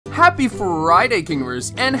Happy Friday,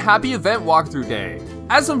 Kingdomers, and happy event walkthrough day!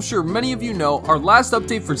 As I'm sure many of you know, our last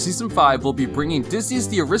update for Season 5 will be bringing Disney's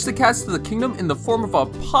The Aristocats to the kingdom in the form of a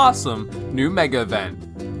possum new mega event.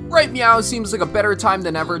 Right meow seems like a better time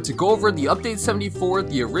than ever to go over the Update 74,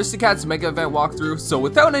 the Aristocats mega event walkthrough, so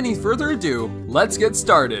without any further ado, let's get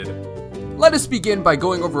started. Let us begin by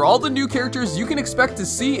going over all the new characters you can expect to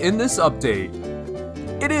see in this update.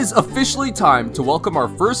 It is officially time to welcome our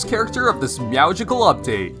first character of this meow-gical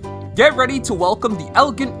update. Get ready to welcome the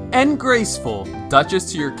elegant and graceful Duchess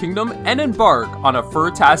to your kingdom and embark on a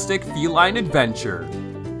fur-tastic feline adventure.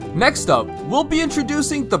 Next up, we'll be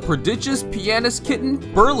introducing the prodigious pianist kitten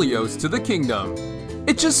Berlioz to the kingdom.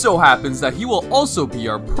 It just so happens that he will also be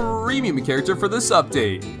our premium character for this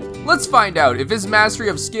update. Let's find out if his mastery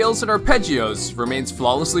of scales and arpeggios remains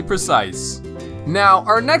flawlessly precise. Now,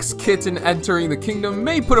 our next kitten entering the kingdom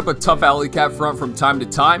may put up a tough alley cat front from time to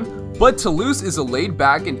time, but Toulouse is a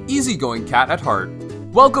laid-back and easygoing cat at heart.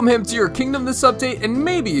 Welcome him to your kingdom this update, and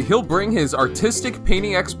maybe he'll bring his artistic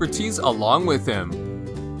painting expertise along with him.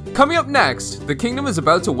 Coming up next, the kingdom is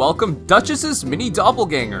about to welcome Duchess's mini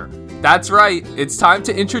doppelganger. That's right, it's time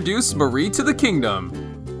to introduce Marie to the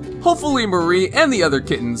kingdom. Hopefully Marie and the other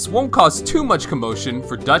kittens won't cause too much commotion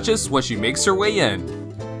for Duchess when she makes her way in.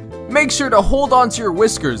 Make sure to hold on to your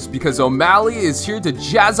whiskers because O'Malley is here to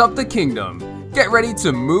jazz up the kingdom. Get ready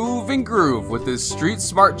to move and groove with this street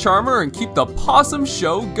smart charmer and keep the possum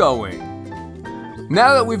show going.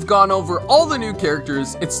 Now that we've gone over all the new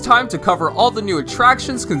characters, it's time to cover all the new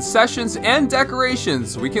attractions, concessions, and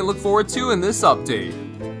decorations we can look forward to in this update.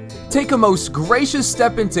 Take a most gracious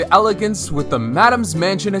step into elegance with the Madam's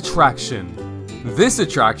Mansion attraction. This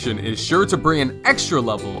attraction is sure to bring an extra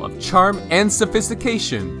level of charm and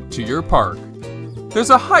sophistication to your park. There's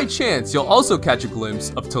a high chance you'll also catch a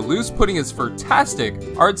glimpse of Toulouse putting his fantastic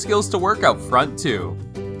art skills to work out front too.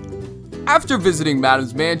 After visiting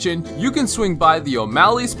Madam's Mansion, you can swing by the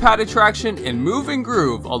O'Malley's Pad attraction and move and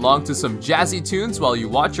groove along to some jazzy tunes while you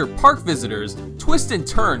watch your park visitors twist and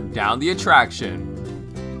turn down the attraction.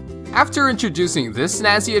 After introducing this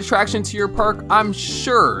snazzy attraction to your park, I'm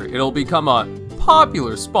sure it'll become a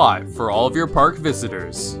popular spot for all of your park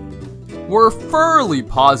visitors. We're fairly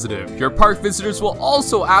positive your park visitors will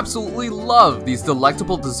also absolutely love these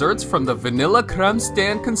delectable desserts from the Vanilla Creme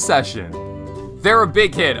Stand concession. They're a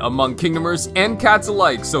big hit among kingdomers and cats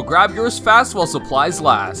alike, so grab yours fast while supplies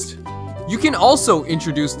last. You can also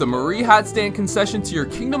introduce the Marie Hat Stand concession to your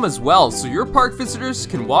kingdom as well, so your park visitors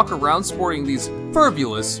can walk around sporting these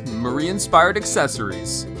fabulous Marie-inspired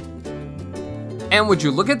accessories. And would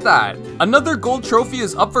you look at that, another gold trophy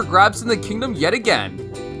is up for grabs in the kingdom yet again.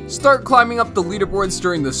 Start climbing up the leaderboards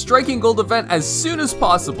during the Striking Gold event as soon as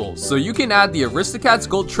possible, so you can add the Aristocats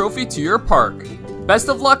Gold Trophy to your park. Best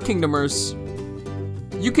of luck, Kingdomers!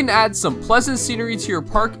 You can add some pleasant scenery to your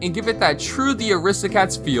park and give it that true The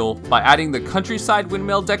Aristocats feel by adding the countryside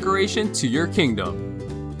windmill decoration to your kingdom.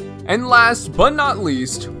 And last but not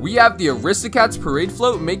least, we have the Aristocats Parade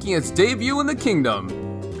Float making its debut in the kingdom.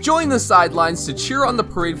 Join the sidelines to cheer on the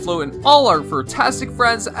parade float and all our fantastic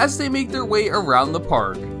friends as they make their way around the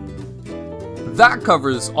park. That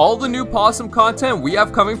covers all the new possum content we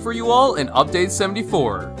have coming for you all in Update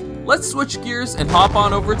 74. Let's switch gears and hop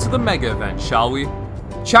on over to the mega event, shall we?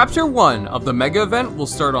 Chapter 1 of the mega event will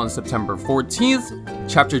start on September 14th,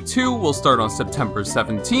 Chapter 2 will start on September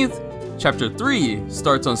 17th, Chapter 3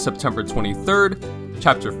 starts on September 23rd,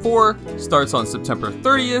 Chapter 4 starts on September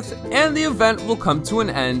 30th, and the event will come to an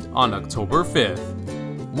end on October 5th.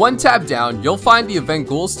 One tab down, you'll find the Event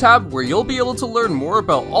Goals tab where you'll be able to learn more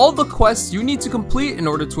about all the quests you need to complete in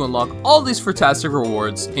order to unlock all these fantastic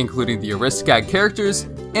rewards, including the Aristocat characters,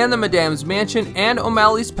 and the Madame's Mansion and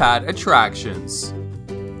O'Malley's Pad attractions.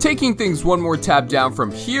 Taking things one more tab down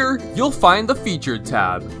from here, you'll find the Featured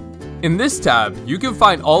tab. In this tab, you can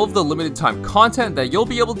find all of the limited time content that you'll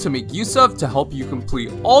be able to make use of to help you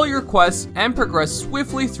complete all your quests and progress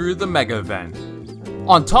swiftly through the mega event.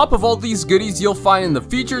 On top of all these goodies you'll find in the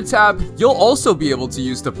Featured tab, you'll also be able to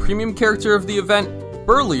use the premium character of the event,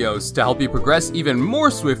 Berlioz, to help you progress even more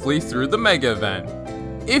swiftly through the mega event.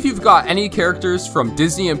 If you've got any characters from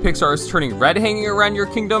Disney and Pixar's Turning Red hanging around your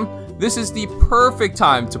kingdom, this is the perfect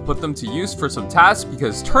time to put them to use for some tasks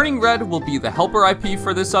because Turning Red will be the helper IP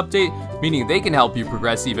for this update, meaning they can help you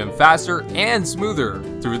progress even faster and smoother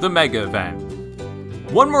through the mega event.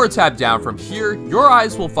 One more tab down from here, your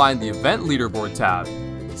eyes will find the Event Leaderboard tab.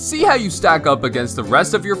 See how you stack up against the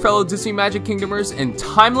rest of your fellow Disney Magic Kingdomers in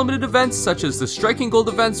time-limited events such as the Striking Gold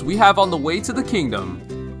events we have on the way to the kingdom.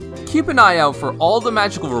 Keep an eye out for all the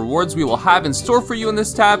magical rewards we will have in store for you in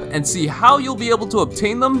this tab and see how you'll be able to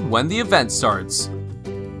obtain them when the event starts.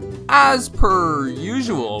 as per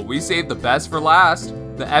usual, we saved the best for last,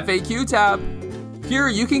 the FAQ tab. Here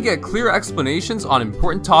you can get clear explanations on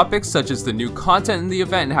important topics such as the new content in the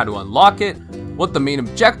event and how to unlock it, what the main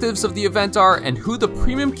objectives of the event are, and who the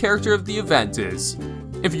premium character of the event is.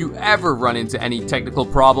 If you ever run into any technical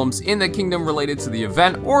problems in the kingdom related to the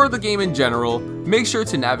event or the game in general, make sure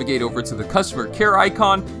to navigate over to the customer care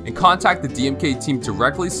icon and contact the DMK team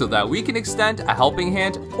directly so that we can extend a helping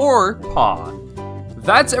hand or paw.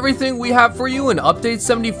 That's everything we have for you in Update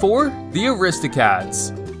 74, the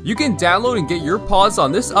Aristocats. You can download and get your paws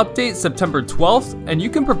on this update September 12th, and you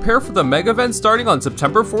can prepare for the mega event starting on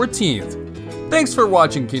September 14th. Thanks for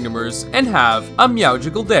watching, Kingdomers, and have a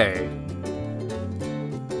meow-jiggle day.